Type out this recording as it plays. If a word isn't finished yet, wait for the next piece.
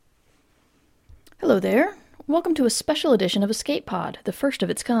Hello there. Welcome to a special edition of Escape Pod, the first of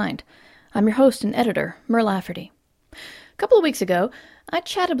its kind. I'm your host and editor, Mer Lafferty. A couple of weeks ago, I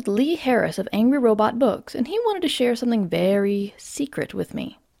chatted with Lee Harris of Angry Robot Books, and he wanted to share something very secret with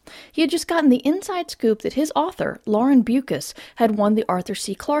me. He had just gotten the inside scoop that his author, Lauren Bucas, had won the Arthur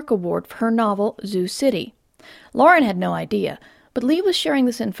C. Clarke Award for her novel, Zoo City. Lauren had no idea, but Lee was sharing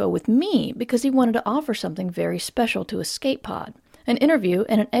this info with me because he wanted to offer something very special to Escape Pod, an interview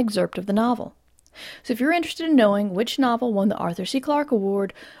and an excerpt of the novel. So if you're interested in knowing which novel won the Arthur C. Clarke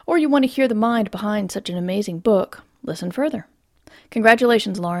Award, or you want to hear the mind behind such an amazing book, listen further.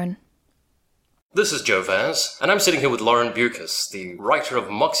 Congratulations, Lauren. This is Joe Vaz, and I'm sitting here with Lauren Bucas, the writer of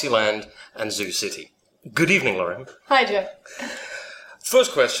Moxieland and Zoo City. Good evening, Lauren. Hi, Joe.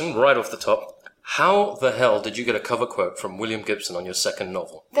 First question, right off the top. How the hell did you get a cover quote from William Gibson on your second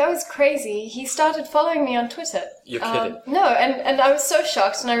novel? That was crazy. He started following me on Twitter. You're kidding? No, and I was so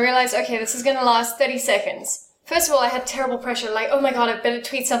shocked, and I realized, okay, this is going to last 30 seconds. First of all, I had terrible pressure, like, oh my god, I better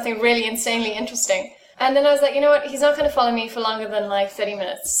tweet something really insanely interesting. And then I was like, you know what, he's not going to follow me for longer than like 30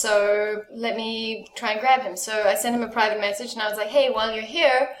 minutes, so let me try and grab him. So I sent him a private message, and I was like, hey, while you're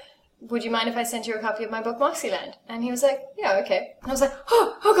here, would you mind if I sent you a copy of my book, Moxieland? And he was like, yeah, okay. And I was like,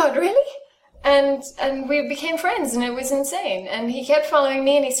 oh god, really? And we became friends, and it was insane. And he kept following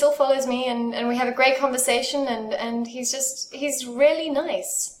me, and he still follows me, and we have a great conversation, and he's really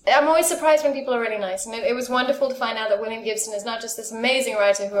nice. I'm always surprised when people are really nice, and it was wonderful to find out that William Gibson is not just this amazing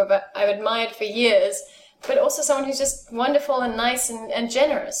writer who I've admired for years, but also someone who's just wonderful and nice and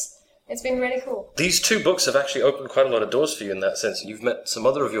generous. It's been really cool. These two books have actually opened quite a lot of doors for you in that sense. You've met some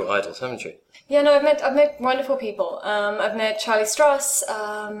other of your idols, haven't you? Yeah, no, I've met wonderful people. I've met Charlie Stross,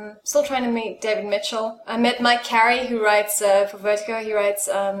 still trying to meet David Mitchell. I met Mike Carey, who writes for Vertigo. He writes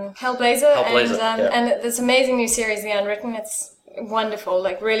Hellblazer. And this amazing new series, The Unwritten. It's wonderful,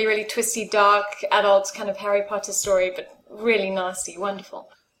 like really, really twisty, dark, adult kind of Harry Potter story, but really nasty, wonderful.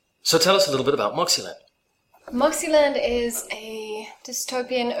 So tell us a little bit about Moxieland. Moxieland is a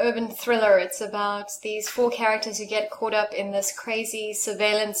dystopian urban thriller. It's about these four characters who get caught up in this crazy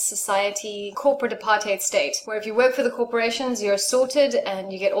surveillance society, corporate apartheid state, where if you work for the corporations, you're sorted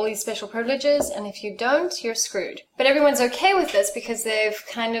and you get all these special privileges, and if you don't, you're screwed. But everyone's okay with this because they've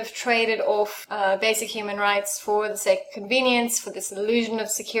kind of traded off basic human rights for the sake of convenience, for this illusion of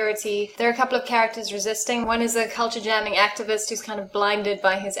security. There are a couple of characters resisting. One is a culture-jamming activist who's kind of blinded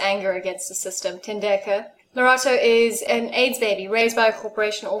by his anger against the system, Tindeka. Lorato is an AIDS baby raised by a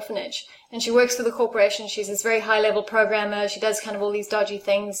corporation orphanage, and she works for the corporation. She's this very high-level programmer. She does kind of all these dodgy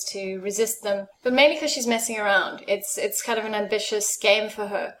things to resist them, but mainly because she's messing around. It's kind of an ambitious game for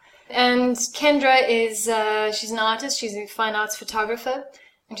her. And Kendra is, she's an artist. She's a fine arts photographer,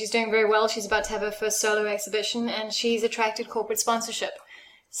 and she's doing very well. She's about to have her first solo exhibition, and she's attracted corporate sponsorship.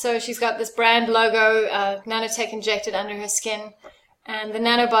 So she's got this brand logo, nanotech injected under her skin, and the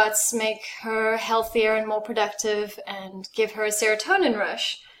nanobots make her healthier and more productive and give her a serotonin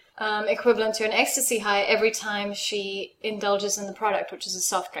rush, equivalent to an ecstasy high every time she indulges in the product, which is a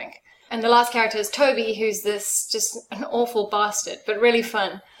soft drink. And the last character is Toby, who's this just an awful bastard, but really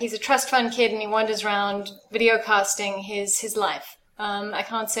fun. He's a trust fund kid, and he wanders around videocasting his life. I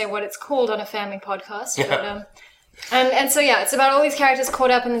can't say what it's called on a family podcast, but And so, yeah, it's about all these characters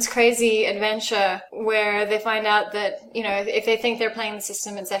caught up in this crazy adventure where they find out that, you know, if they think they're playing the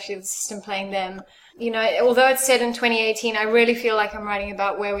system, it's actually the system playing them. You know, although it's set in 2018, I really feel like I'm writing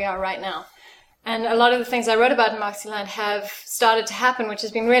about where we are right now. And a lot of the things I wrote about in Moxieland have started to happen, which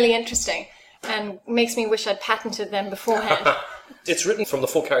has been really interesting and makes me wish I'd patented them beforehand. It's written from the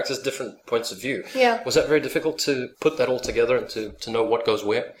four characters' different points of view. Yeah. Was that very difficult to put that all together and to know what goes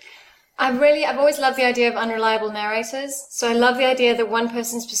where? I've always loved the idea of unreliable narrators. So I love the idea that one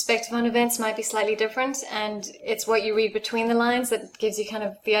person's perspective on events might be slightly different, and it's what you read between the lines that gives you kind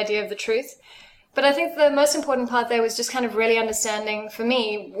of the idea of the truth. But I think the most important part there was just kind of really understanding, for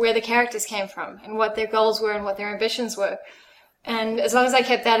me, where the characters came from and what their goals were and what their ambitions were. And as long as I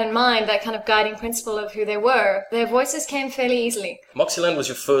kept that in mind, that kind of guiding principle of who they were, their voices came fairly easily. Moxieland was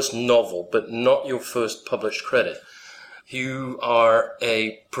your first novel, but not your first published credit. You are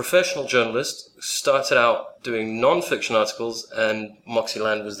a professional journalist, started out doing non-fiction articles, and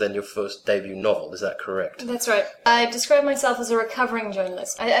Moxieland was then your first debut novel. Is that correct? That's right. I describe myself as a recovering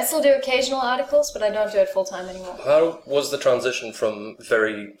journalist. I still do occasional articles, but I don't do it full-time anymore. How was the transition from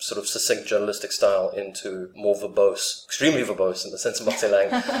very sort of succinct journalistic style into more verbose, extremely verbose in the sense of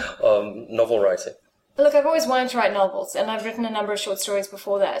Moxieland, novel writing? Look, I've always wanted to write novels, and I've written a number of short stories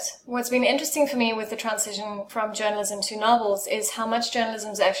before that. What's been interesting for me with the transition from journalism to novels is how much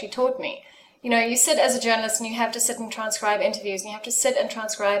journalism's actually taught me. You sit as a journalist and you have to sit and transcribe interviews, and you have to sit and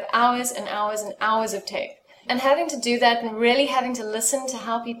transcribe hours and hours and hours of tape. And having to do that and really having to listen to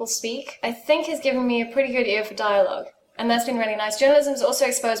how people speak, I think has given me a pretty good ear for dialogue. And that's been really nice. Journalism has also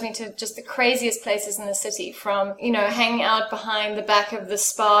exposed me to just the craziest places in the city, from, hanging out behind the back of the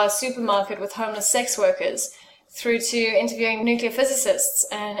Spar supermarket with homeless sex workers, through to interviewing nuclear physicists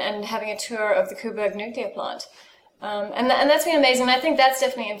and having a tour of the Coburg nuclear plant. And that's been amazing. And I think that's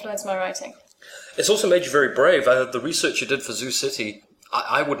definitely influenced my writing. It's also made you very brave. The research you did for Zoo City,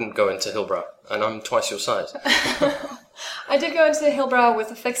 I wouldn't go into Hillbrow, and I'm twice your size. I did go into Hillbrow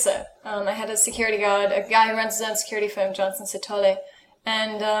with a fixer. I had a security guard, a guy who runs his own security firm, Johnson Sitole,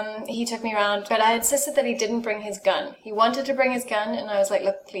 and he took me around, but I insisted that he didn't bring his gun. He wanted to bring his gun, and I was like,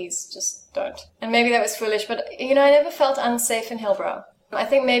 look, please, just don't. And maybe that was foolish, but, I never felt unsafe in Hillbrow. I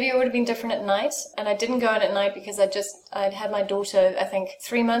think maybe it would have been different at night, and I didn't go in at night because I'd had my daughter, I think,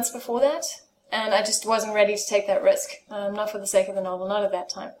 3 months before that, and I just wasn't ready to take that risk, not for the sake of the novel, not at that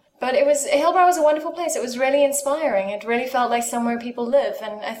time. But Hillbrow was a wonderful place. It was really inspiring. It really felt like somewhere people live,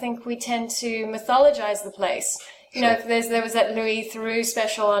 and I think we tend to mythologize the place. Sure. There was that Louis Theroux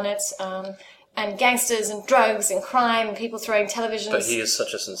special on it, and gangsters and drugs and crime and people throwing televisions. But he is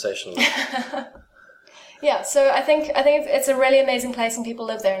such a sensationalist. Yeah, so I think it's a really amazing place and people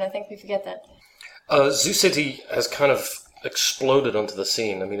live there, and I think we forget that. Zoo City has kind of exploded onto the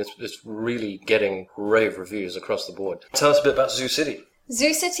scene. I mean, it's really getting rave reviews across the board. Tell us a bit about Zoo City.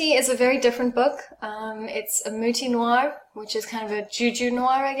 Zoo City is a very different book. It's a moody noir, which is kind of a juju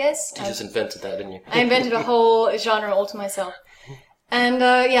noir, I guess. You just invented that, didn't you? I invented a whole genre all to myself. And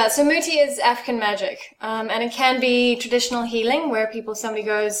so Muti is African magic, and it can be traditional healing, where somebody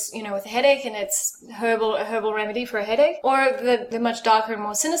goes, with a headache, and it's a herbal remedy for a headache. Or the much darker and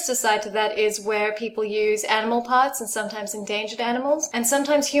more sinister side to that is where people use animal parts, and sometimes endangered animals, and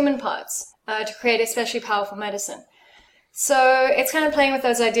sometimes human parts, to create especially powerful medicine. So it's kind of playing with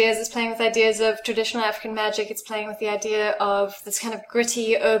those ideas. It's playing with ideas of traditional African magic. It's playing with the idea of this kind of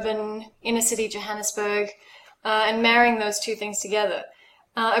gritty, urban, inner city Johannesburg, and marrying those two things together.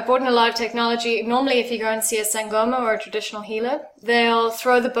 I brought in a lot of technology. Normally, if you go and see a Sangoma or a traditional healer, they'll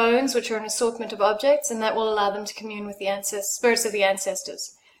throw the bones, which are an assortment of objects, and that will allow them to commune with the spirits of the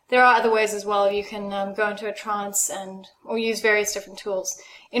ancestors. There are other ways as well. You can go into a trance or use various different tools.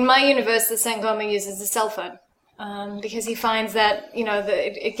 In my universe, the Sangoma uses a cell phone. Because he finds that,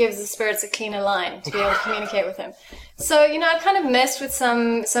 it gives the spirits a cleaner line to be able to communicate with him. So, I kind of messed with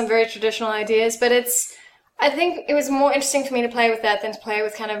some very traditional ideas, but I think it was more interesting for me to play with that than to play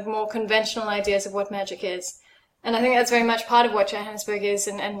with kind of more conventional ideas of what magic is. And I think that's very much part of what Johannesburg is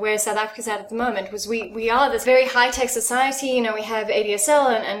and where South Africa's at the moment, was we are this very high-tech society. We have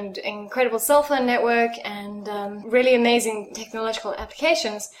ADSL and incredible cell phone network and really amazing technological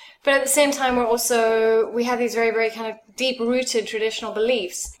applications. But at the same time, we have these very, very kind of deep-rooted traditional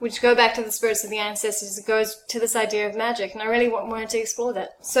beliefs, which go back to the spirits of the ancestors. It goes to this idea of magic, and I really wanted to explore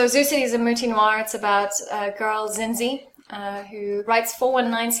that. So Zoo City is a Muti Noir. It's about a girl, Zinzi, who writes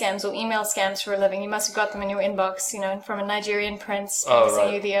 419 scams or email scams for a living. You must have got them in your inbox, from a Nigerian prince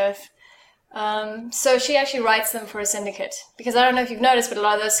promising you the earth. So she actually writes them for a syndicate. Because I don't know if you've noticed, but a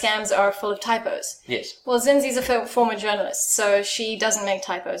lot of those scams are full of typos. Yes. Well, Zinzi's a former journalist, so she doesn't make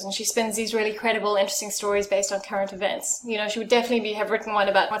typos, and she spins these really credible, interesting stories based on current events. She would definitely have written one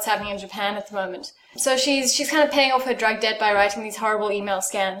about what's happening in Japan at the moment. So she's kind of paying off her drug debt by writing these horrible email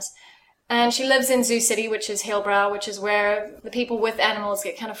scams. And she lives in Zoo City, which is Hillbrow, which is where the people with animals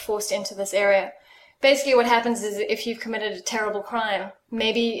get kind of forced into this area. Basically what happens is if you've committed a terrible crime,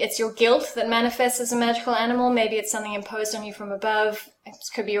 maybe it's your guilt that manifests as a magical animal, maybe it's something imposed on you from above. It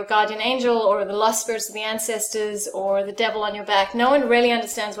could be your guardian angel or the lost spirits of the ancestors or the devil on your back. No one really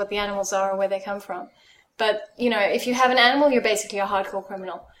understands what the animals are or where they come from. But, if you have an animal, you're basically a hardcore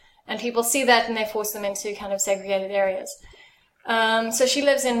criminal. And people see that and they force them into kind of segregated areas. So she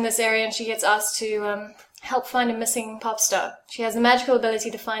lives in this area and she gets asked to help find a missing pop star. She has the magical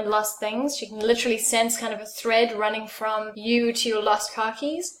ability to find lost things. She can literally sense kind of a thread running from you to your lost car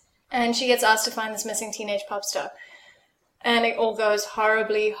keys. And she gets asked to find this missing teenage pop star. And it all goes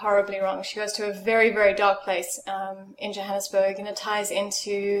horribly, horribly wrong. She goes to a very, very dark place in Johannesburg, and it ties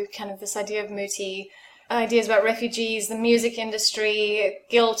into kind of this idea of Muti, ideas about refugees, the music industry,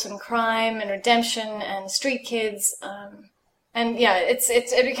 guilt and crime and redemption and street kids. And yeah,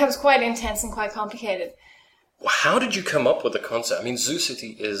 it becomes quite intense and quite complicated. How did you come up with the concept? I mean, Zoo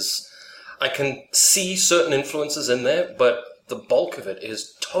City I can see certain influences in there, but the bulk of it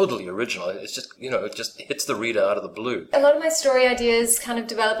is totally original. It's just, it just hits the reader out of the blue. A lot of my story ideas kind of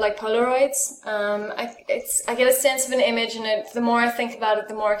develop like Polaroids. I get a sense of an image, and the more I think about it,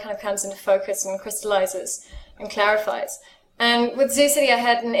 the more it kind of comes into focus and crystallizes and clarifies. And with Zoo City, I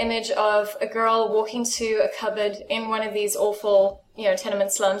had an image of a girl walking to a cupboard in one of these awful,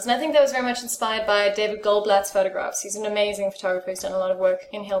 tenement slums. And I think that was very much inspired by David Goldblatt's photographs. He's an amazing photographer who's done a lot of work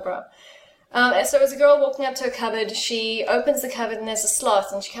in Hillbrow. So it was a girl walking up to a cupboard. She opens the cupboard and there's a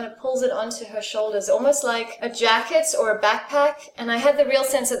sloth, and she kind of pulls it onto her shoulders, almost like a jacket or a backpack. And I had the real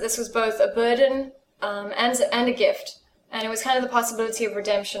sense that this was both a burden and a gift. And it was kind of the possibility of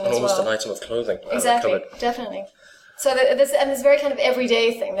redemption as well. Almost an item of clothing. Exactly, definitely. So this very kind of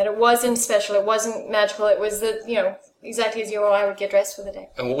everyday thing, that it wasn't special, it wasn't magical, it was exactly as you or I would get dressed for the day.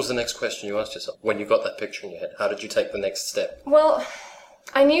 And what was the next question you asked yourself when you got that picture in your head? How did you take the next step? Well,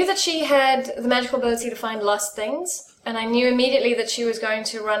 I knew that she had the magical ability to find lost things, and I knew immediately that she was going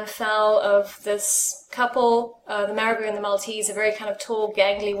to run foul of this couple, the Marabou and the Maltese, a very kind of tall,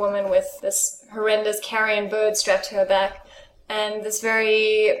 gangly woman with this horrendous carrion bird strapped to her back, and this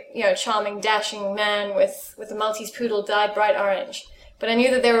very, charming, dashing man with a Maltese poodle dyed bright orange. But I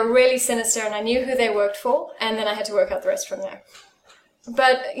knew that they were really sinister, and I knew who they worked for, and then I had to work out the rest from there.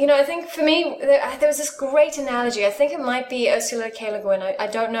 But, I think for me, there was this great analogy. I think it might be Ursula K. Le Guin. I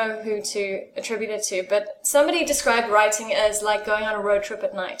don't know who to attribute it to, but somebody described writing as like going on a road trip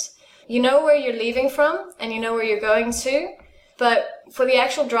at night. You know where you're leaving from, and you know where you're going to, but for the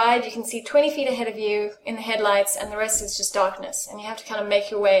actual drive, you can see 20 feet ahead of you in the headlights, and the rest is just darkness, and you have to kind of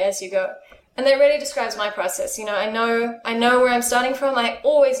make your way as you go. And that really describes my process. I know where I'm starting from. I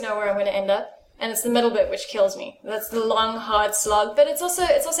always know where I'm going to end up. And it's the middle bit which kills me. That's the long, hard slog. But it's also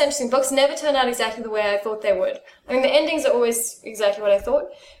interesting. Books never turn out exactly the way I thought they would. I mean, the endings are always exactly what I thought,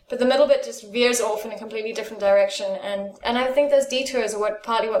 but the middle bit just veers off in a completely different direction. And I think those detours are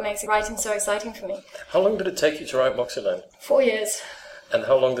partly what makes writing so exciting for me. How long did it take you to write Moxieland? 4 years. And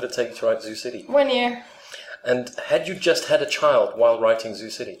how long did it take you to write Zoo City? 1 year. And had you just had a child while writing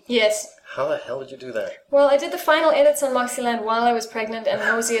Zoo City? Yes. How the hell did you do that? Well, I did the final edits on Moxieland while I was pregnant and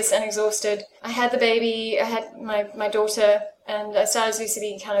nauseous and exhausted. I had the baby, I had my daughter, and I started Zoo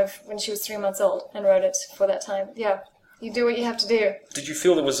City kind of when she was 3 months old and wrote it for that time. Yeah, you do what you have to do. Did you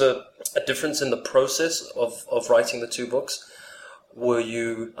feel there was a difference in the process of writing the two books? Were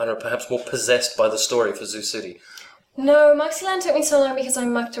you, perhaps more possessed by the story for Zoo City? No, Moxieland took me so long because I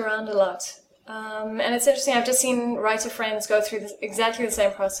mucked around a lot. And it's interesting, I've just seen writer friends go through exactly the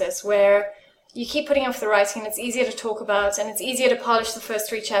same process, where you keep putting off the writing, and it's easier to talk about, and it's easier to polish the first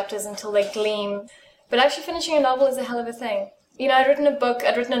 3 chapters until they gleam. But actually finishing a novel is a hell of a thing. I'd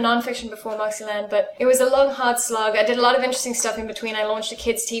written a non-fiction before Moxieland, but it was a long, hard slog. I did a lot of interesting stuff in between. I launched a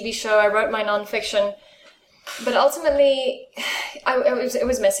kids' TV show, I wrote my non-fiction. But ultimately, it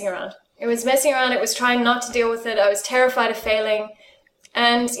was messing around. It was messing around, it was trying not to deal with it, I was terrified of failing.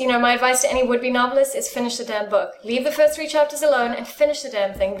 And, my advice to any would-be novelist is finish the damn book. Leave the first 3 chapters alone and finish the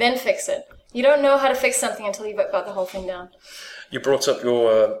damn thing, then fix it. You don't know how to fix something until you've got the whole thing down. You brought up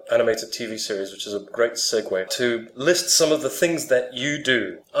your animated TV series, which is a great segue to list some of the things that you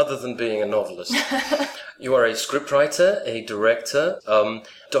do, other than being a novelist. You are a scriptwriter, a director,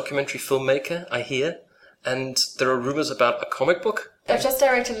 documentary filmmaker, I hear, and there are rumors about a comic book. I've just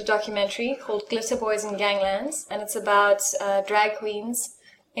directed a documentary called Glitter Boys in Ganglands, and it's about drag queens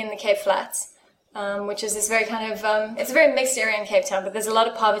in the Cape Flats, which is this very kind of, it's a very mixed area in Cape Town, but there's a lot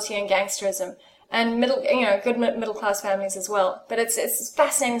of poverty and gangsterism, and good middle-class families as well. But it's a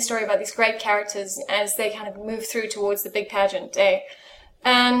fascinating story about these great characters as they kind of move through towards the big pageant day.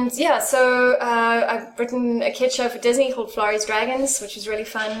 And yeah, so I've written a kid show for Disney called Florrie's Dragons, which is really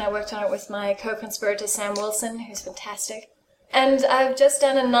fun. I worked on it with my co-conspirator Sam Wilson, who's fantastic. And I've just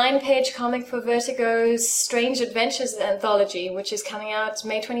done a 9-page comic for Vertigo's Strange Adventures anthology, which is coming out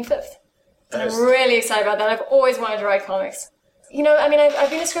May 25th. And I'm really excited about that. I've always wanted to write comics. I've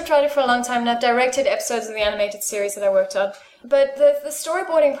been a scriptwriter for a long time, and I've directed episodes of the animated series that I worked on. But the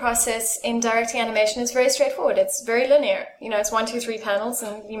storyboarding process in directing animation is very straightforward. It's very linear. It's 1, 2, 3 panels,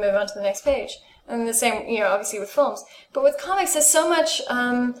 and you move on to the next page. And the same, obviously with films. But with comics, there's so much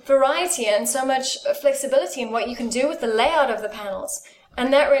variety and so much flexibility in what you can do with the layout of the panels.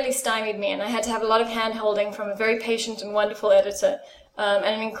 And that really stymied me, and I had to have a lot of hand-holding from a very patient and wonderful editor and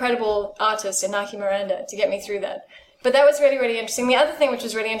an incredible artist, Inaki Miranda, to get me through that. But that was really, really interesting. The other thing which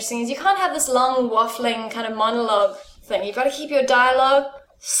was really interesting is you can't have this long, waffling kind of monologue thing. You've got to keep your dialogue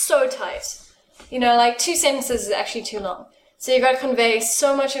so tight. 2 sentences is actually too long. So you've got to convey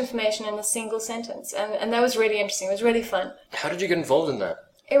so much information in a single sentence. And that was really interesting. It was really fun. How did you get involved in that?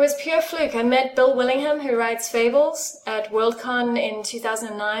 It was pure fluke. I met Bill Willingham, who writes Fables, at Worldcon in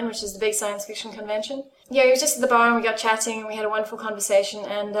 2009, which is the big science fiction convention. Yeah, he was just at the bar and we got chatting and we had a wonderful conversation,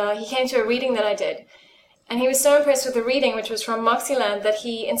 and he came to a reading that I did. And he was so impressed with the reading, which was from Moxieland, that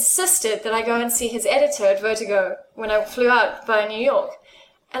he insisted that I go and see his editor at Vertigo when I flew out via New York.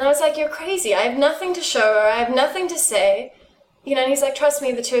 And I was like, you're crazy. I have nothing to show her. I have nothing to say. You know, and he's like, trust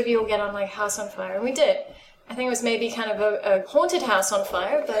me, the two of you will get on like house on fire. And we did. I think it was maybe kind of a haunted house on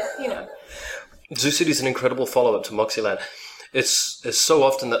fire, but, you know. Zoo City is an incredible follow-up to Moxieland. It's so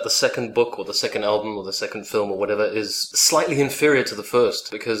often that the second book or the second album or the second film or whatever is slightly inferior to the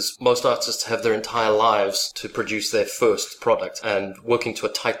first, because most artists have their entire lives to produce their first product and working to a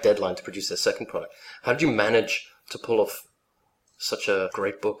tight deadline to produce their second product. How did you manage to pull off such a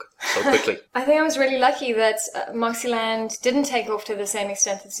great book so quickly? I think I was really lucky that Moxieland didn't take off to the same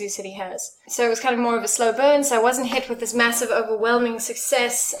extent that Zoo City has. So it was kind of more of a slow burn, so I wasn't hit with this massive, overwhelming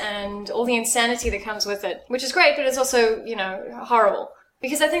success and all the insanity that comes with it, which is great, but it's also, you know, horrible.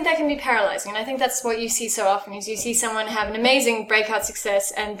 Because I think that can be paralyzing, and I think that's what you see so often, is you see someone have an amazing breakout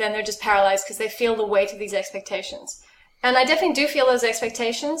success, and then they're just paralyzed because they feel the weight of these expectations. And I definitely do feel those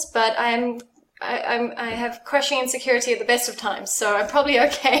expectations, but I have crushing insecurity at the best of times, so I'm probably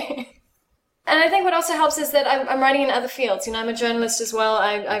okay. And I think what also helps is that I'm writing in other fields. You know, I'm a journalist as well.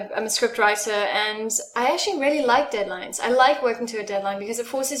 I'm a script writer, and I actually really like deadlines. I like working to a deadline because it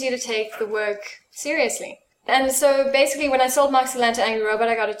forces you to take the work seriously. And so basically when I sold Moxieland to Angry Robot,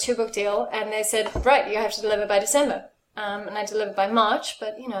 I got a 2-book deal, and they said, right, you have to deliver by December. And I delivered by March,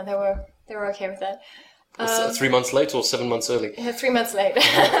 but, you know, they were okay with that. 3 months late or 7 months early? Yeah, 3 months late.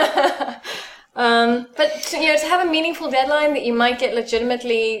 But, you know, to have a meaningful deadline that you might get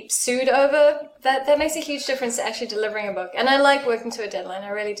legitimately sued over, that makes a huge difference to actually delivering a book. And I like working to a deadline, I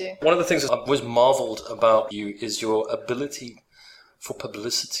really do. One of the things I've always marveled about you is your ability for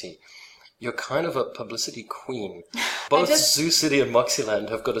publicity. You're kind of a publicity queen. Both Zoo City and Moxieland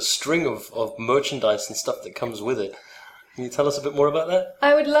have got a string of merchandise and stuff that comes with it. Can you tell us a bit more about that?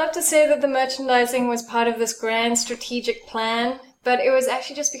 I would love to say that the merchandising was part of this grand strategic plan, but it was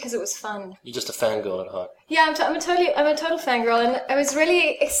actually just because it was fun. You're just a fangirl at heart. Yeah, I'm a total fangirl, and it was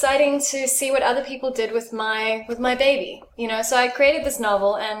really exciting to see what other people did with my baby. You know, so I created this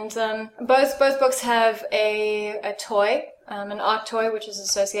novel, and both books have a toy, an art toy which is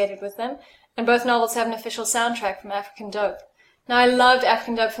associated with them, and both novels have an official soundtrack from African Dope. Now, I loved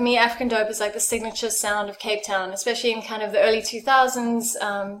African Dope. For me, African Dope is like the signature sound of Cape Town, especially in kind of the early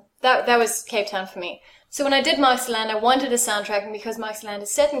 2000s. That was Cape Town for me. So when I did Moxieland, I wanted a soundtrack, and because Moxieland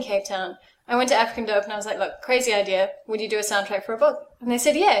is set in Cape Town, I went to African Dope and I was like, look, crazy idea. Would you do a soundtrack for a book? And they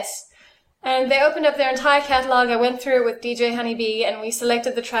said yes. And they opened up their entire catalog. I went through it with DJ Honeybee, and we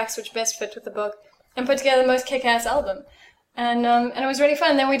selected the tracks which best fit with the book and put together the most kick-ass album. And it was really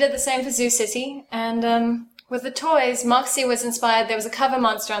fun. Then we did the same for Zoo City, and with the toys, Moxie was inspired. There was a cover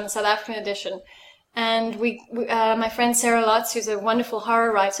monster on the South African edition. And we my friend Sarah Lotz, who's a wonderful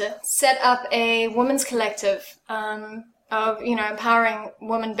horror writer, set up a women's collective of, you know, empowering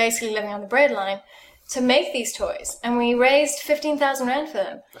women basically living on the breadline to make these toys. And we raised 15,000 Rand for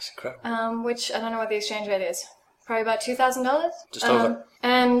them. That's incredible. Which, I don't know what the exchange rate is. Probably about $2,000. Just over.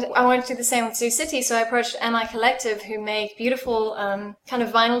 And I wanted to do the same with Zoo City, so I approached MI Collective, who make beautiful kind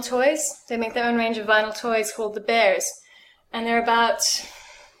of vinyl toys. They make their own range of vinyl toys called the Bears. And they're about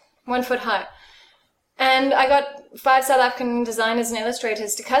 1 foot high. And I got 5 South African designers and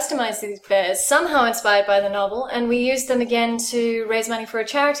illustrators to customize these bears, somehow inspired by the novel, and we used them again to raise money for a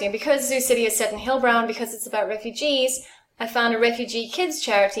charity. And because Zoo City is set in Hillbrow, and because it's about refugees, I found a refugee kids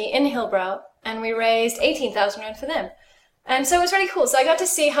charity in Hillbrow, and we raised 18,000 Rand for them. And so it was really cool. So I got to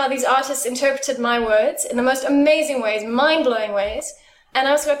see how these artists interpreted my words in the most amazing ways, mind-blowing ways, and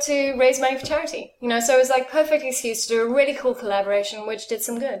I also got to raise money for charity. You know, so it was like perfect excuse to do a really cool collaboration, which did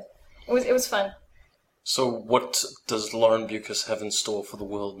some good. It was fun. So what does Lauren Bucas have in store for the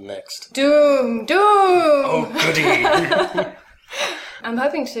world next? Doom! Oh, goody! I'm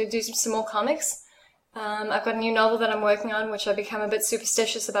hoping to do some more comics. I've got a new novel that I'm working on, which I've become a bit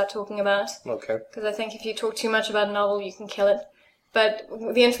superstitious about talking about. Okay. Because I think if you talk too much about a novel, you can kill it. But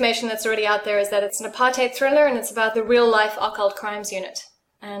the information that's already out there is that it's an apartheid thriller, and it's about the real-life occult crimes unit.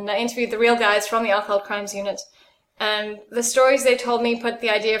 And I interviewed the real guys from the occult crimes unit, and the stories they told me put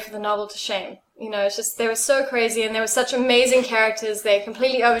the idea for the novel to shame. You know, it's just, they were so crazy, and they were such amazing characters. They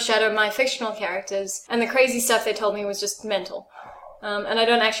completely overshadowed my fictional characters, and the crazy stuff they told me was just mental. And I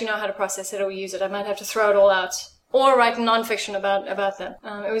don't actually know how to process it or use it. I might have to throw it all out, or write non-fiction about them.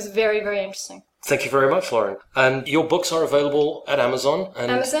 It was very, very interesting. Thank you very much, Lauren. And your books are available at Amazon?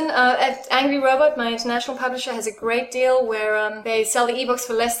 Amazon. At Angry Robot, my international publisher, has a great deal where they sell the ebooks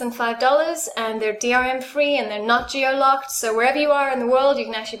for less than $5, and they're DRM free and they're not geo-locked. So wherever you are in the world, you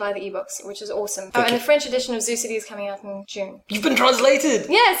can actually buy the ebooks, which is awesome. And the French edition of Zoo City is coming out in June. You've been translated!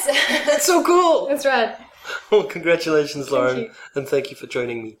 Yes! That's so cool! That's right. Well, congratulations, Lauren. Thank you. And thank you for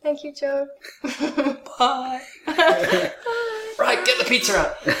joining me. Thank you, Joe. Bye! Right, get the pizza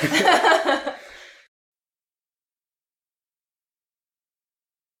out!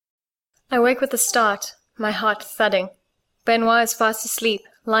 I wake with a start, my heart thudding. Benoit is fast asleep,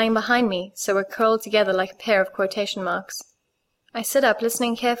 lying behind me, so we're curled together like a pair of quotation marks. I sit up,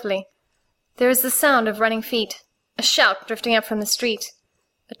 listening carefully. There is the sound of running feet, a shout drifting up from the street.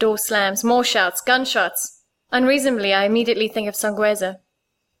 A door slams, more shouts, gunshots. Unreasonably, I immediately think of Sangüesa.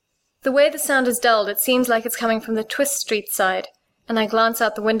 The way the sound is dulled, it seems like it's coming from the Twist Street side, and I glance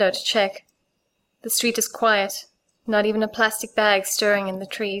out the window to check. The street is quiet, not even a plastic bag stirring in the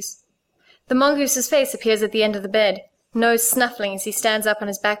trees. The mongoose's face appears at the end of the bed, nose snuffling as he stands up on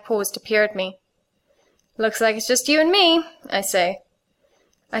his back paws to peer at me. "Looks like it's just you and me," I say.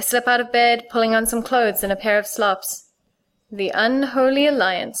 I slip out of bed, pulling on some clothes and a pair of slops. The unholy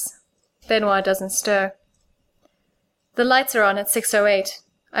alliance. Benoit doesn't stir. The lights are on at 6:08.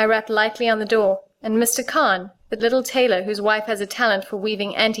 I rap lightly on the door, and Mr. Khan, the little tailor whose wife has a talent for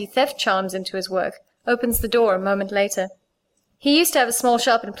weaving anti-theft charms into his work, opens the door a moment later. He used to have a small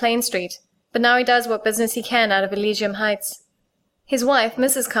shop in Plain Street, but now he does what business he can out of Elysium Heights. His wife,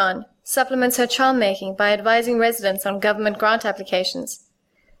 Mrs. Khan, supplements her charm-making by advising residents on government grant applications.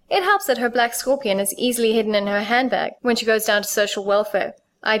 It helps that her black scorpion is easily hidden in her handbag when she goes down to social welfare,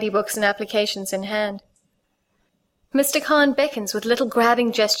 ID books and applications in hand. Mr. Khan beckons with little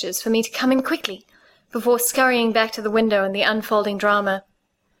grabbing gestures for me to come in quickly, before scurrying back to the window and the unfolding drama.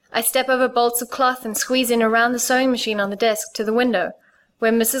 I step over bolts of cloth and squeeze in around the sewing machine on the desk to the window,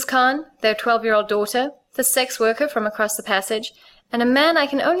 where Mrs. Khan, their 12-year-old daughter, the sex worker from across the passage, and a man I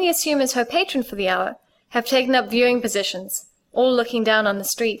can only assume is her patron for the hour, have taken up viewing positions, all looking down on the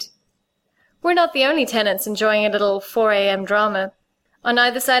street. We're not the only tenants enjoying a little 4 a.m. drama. On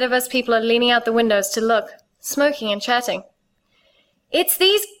either side of us, people are leaning out the windows to look, smoking and chatting. "It's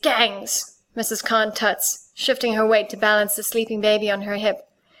these gangs," Mrs. Khan tuts, shifting her weight to balance the sleeping baby on her hip.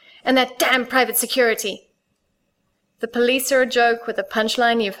 "And that damn private security." The police are a joke with a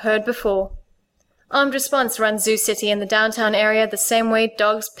punchline you've heard before. Armed response runs Zoo City in the downtown area the same way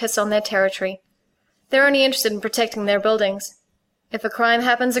dogs piss on their territory. They're only interested in protecting their buildings. If a crime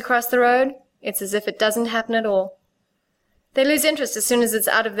happens across the road, it's as if it doesn't happen at all. They lose interest as soon as it's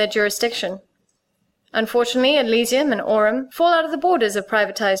out of their jurisdiction. Unfortunately, Elysium and Orem fall out of the borders of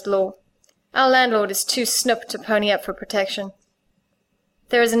privatized law. Our landlord is too snook to pony up for protection.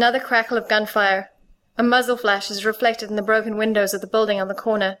 There is another crackle of gunfire. A muzzle flash is reflected in the broken windows of the building on the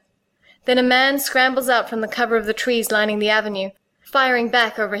corner. Then a man scrambles out from the cover of the trees lining the avenue, firing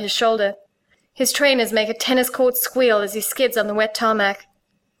back over his shoulder. His trainers make a tennis court squeal as he skids on the wet tarmac.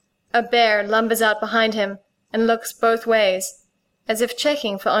 A bear lumbers out behind him and looks both ways, as if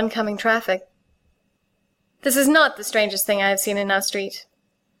checking for oncoming traffic. This is not the strangest thing I have seen in our street.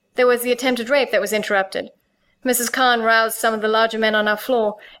 There was the attempted rape that was interrupted. Mrs. Khan roused some of the larger men on our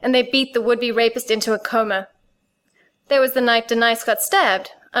floor, and they beat the would-be rapist into a coma. There was the night Denise got stabbed,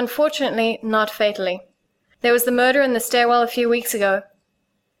 unfortunately not fatally. There was the murder in the stairwell a few weeks ago.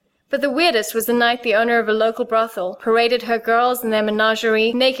 But the weirdest was the night the owner of a local brothel paraded her girls and their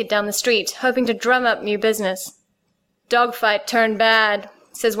menagerie naked down the street, hoping to drum up new business. "Dogfight turned bad,"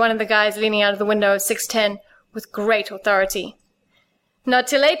 says one of the guys leaning out of the window of 610, with great authority. "Not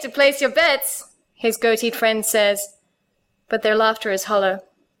too late to place your bets," his goateed friend says, but their laughter is hollow.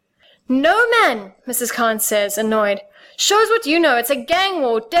 "No, man," Mrs. Khan says, annoyed. "Shows what you know. It's a gang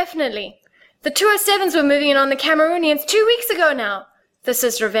war, definitely. The 207s were moving in on the Cameroonians 2 weeks ago now. This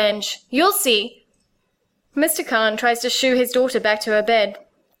is revenge. You'll see." Mr. Khan tries to shoo his daughter back to her bed.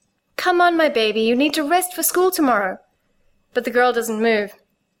 "Come on, my baby, you need to rest for school tomorrow." But the girl doesn't move.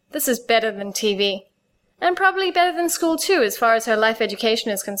 This is better than TV. And probably better than school too, as far as her life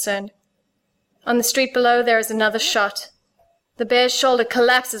education is concerned. On the street below there is another shot. The bear's shoulder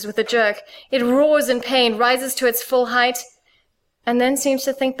collapses with a jerk. It roars in pain, rises to its full height, and then seems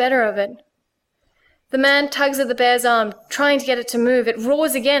to think better of it. The man tugs at the bear's arm, trying to get it to move. It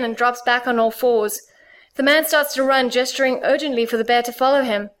roars again and drops back on all fours. The man starts to run, gesturing urgently for the bear to follow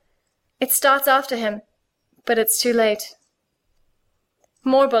him. It starts after him, but it's too late.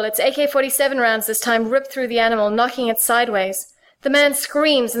 More bullets, AK-47 rounds this time, rip through the animal, knocking it sideways. The man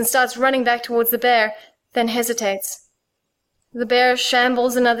screams and starts running back towards the bear, then hesitates. The bear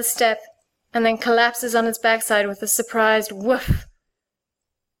shambles another step, and then collapses on its backside with a surprised woof.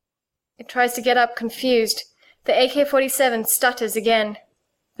 It tries to get up, confused. The AK-47 stutters again.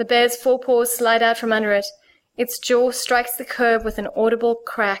 The bear's forepaws slide out from under it. Its jaw strikes the curb with an audible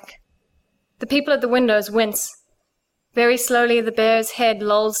crack. The people at the windows wince. Very slowly, the bear's head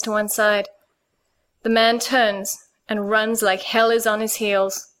lolls to one side. The man turns and runs like hell is on his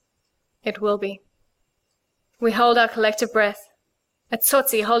heels. It will be. We hold our collective breath. A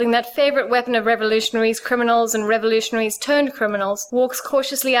tsotsi, holding that favorite weapon of revolutionaries, criminals, and revolutionaries turned criminals, walks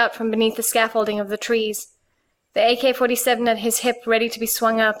cautiously out from beneath the scaffolding of the trees, the AK-47 at his hip ready to be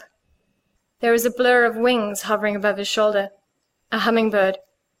swung up. There is a blur of wings hovering above his shoulder. A hummingbird.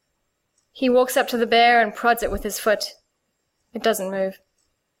 He walks up to the bear and prods it with his foot. It doesn't move.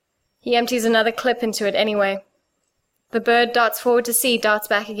 He empties another clip into it anyway. The bird darts forward to see, darts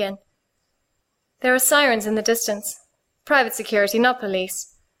back again. There are sirens in the distance. Private security, not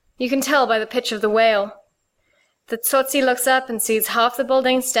police. You can tell by the pitch of the wail. The tsotsi looks up and sees half the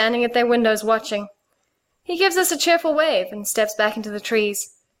building standing at their windows watching. He gives us a cheerful wave and steps back into the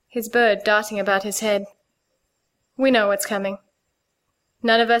trees, his bird darting about his head. We know what's coming.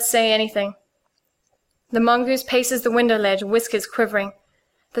 None of us say anything. The mongoose paces the window ledge, whiskers quivering.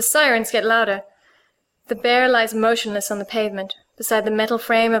 The sirens get louder. The bear lies motionless on the pavement, beside the metal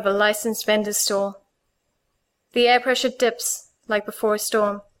frame of a licensed vendor's stall. The air pressure dips, like before a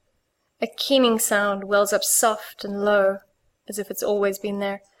storm. A keening sound wells up soft and low, as if it's always been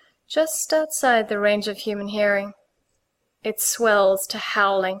there, just outside the range of human hearing. It swells to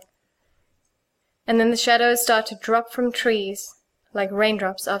howling. And then the shadows start to drop from trees, like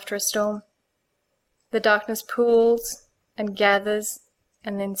raindrops after a storm. The darkness pools and gathers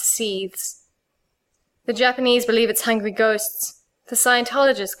and then seethes. The Japanese believe it's hungry ghosts. The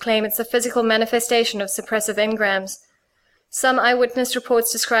Scientologists claim it's a physical manifestation of suppressive engrams. Some eyewitness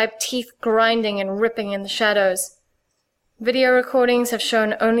reports describe teeth grinding and ripping in the shadows. Video recordings have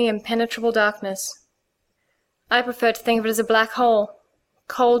shown only impenetrable darkness. I prefer to think of it as a black hole,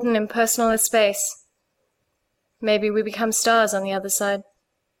 cold and impersonal as space. Maybe we become stars on the other side.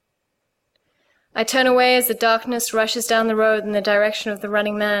 I turn away as the darkness rushes down the road in the direction of the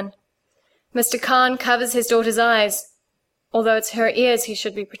running man. Mr. Khan covers his daughter's eyes, although it's her ears he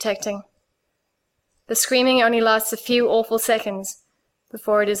should be protecting. The screaming only lasts a few awful seconds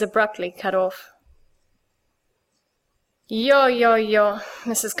before it is abruptly cut off. Yo, yo, yo,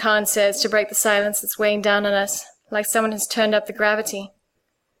 Mrs. Khan says to break the silence that's weighing down on us, like someone has turned up the gravity.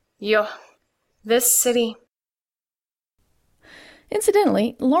 Yo, this city.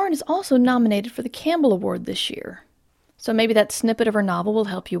 Incidentally, Lauren is also nominated for the Campbell Award this year, so maybe that snippet of her novel will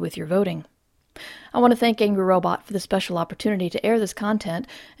help you with your voting. I want to thank Angry Robot for the special opportunity to air this content,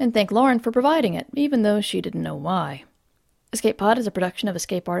 and thank Lauren for providing it, even though she didn't know why. Escape Pod is a production of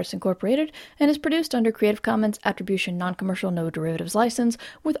Escape Artists Incorporated, and is produced under Creative Commons Attribution Non-Commercial No Derivatives License,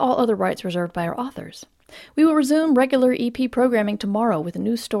 with all other rights reserved by our authors. We will resume regular EP programming tomorrow with a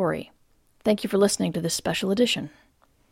new story. Thank you for listening to this special edition.